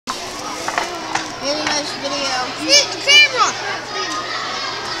Here's a nice video. Hit the camera!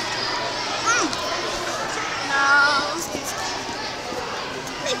 No.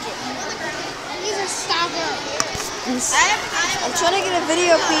 He's a stalker. I'm trying to get a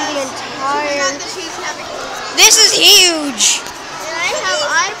video feed the entire. This is huge. And I have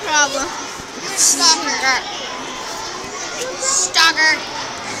eye problem. Stalker. Stalker.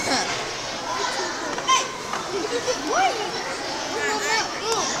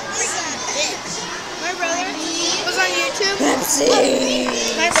 My brother was on YouTube.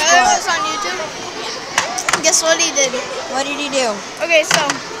 My brother was on YouTube. Guess what he did? What did he do? Okay, so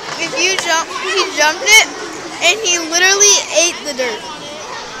if you jump, he jumped it, and he literally ate the dirt.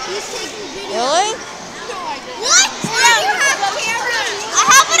 Really? What? Yeah. You have a camera.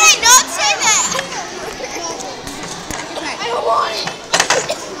 How would I not say that? I don't want it.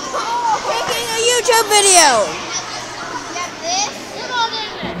 Making a YouTube video.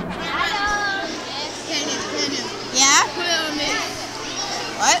 Yeah? Put it on me.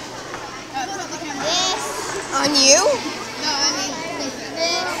 What? This. On you? No, I mean this.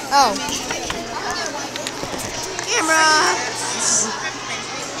 Oh. Camera.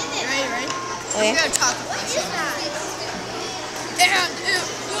 Ready? Okay. I'm gonna talk about this. And it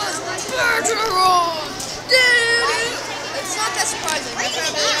was murderous. It's not that surprising. I've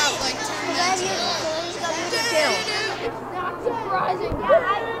been out like 2 minutes ago. It's not surprising.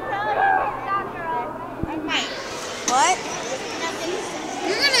 What?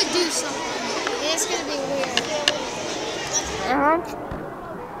 You're gonna do something. It's gonna be weird.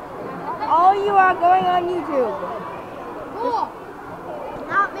 All you are going on YouTube. Cool.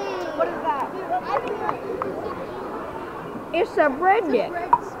 Not me. What is that? It's a bread dip.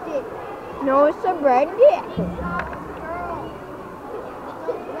 Breadstick. No, it's a bread dip.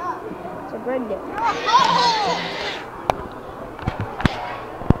 It's a bread dip.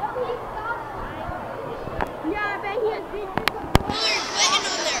 Yeah, I bet he has been.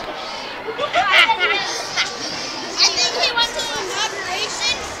 I think he went to the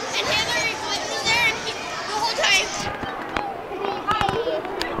inauguration and Hillary Clinton was there and he, the whole time.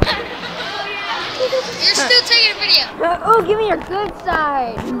 You're still taking a video. Oh, give me your good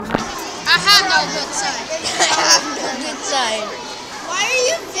side. I have no good side. Good side. Why are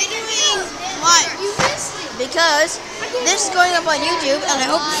you videoing? What? You missed it. Because this is going up on YouTube, and I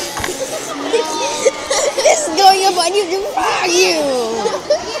hope this is going up on YouTube for you.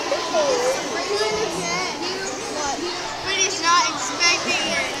 But he's not expecting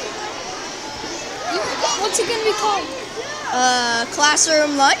it. What's it gonna be called?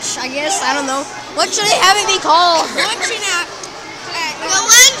 Classroom lunch, I guess. I don't know. What should I have it be called? Lunching at the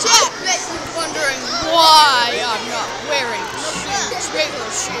lunch at. Wondering why I'm not wearing shoes,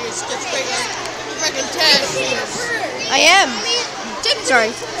 regular shoes, just regular tennis shoes. I am.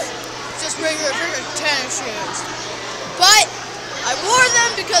 Sorry. Just regular tennis shoes. But I wore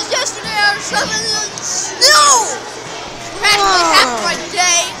them because yesterday I was shoveling the snow. Practically half my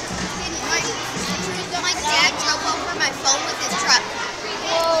day. My dad drove over my phone with his truck.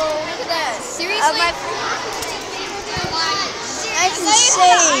 Whoa, look at that. Seriously? That's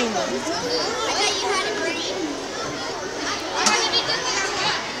insane. I bet you had a green.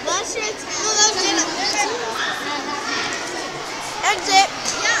 That's it. That's it.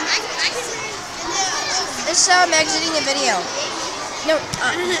 Yeah, I can. This is how I'm exiting the video. No,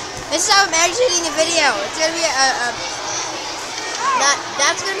 this is how I'm exiting the video. It's gonna be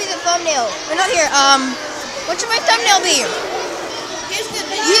that's gonna be the thumbnail. Or not here. What should my thumbnail be? You.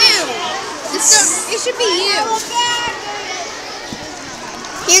 It should be you.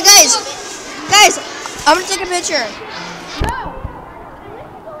 Here, guys, I'm gonna take a picture.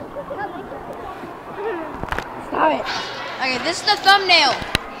 Stop it. Okay, this is the thumbnail.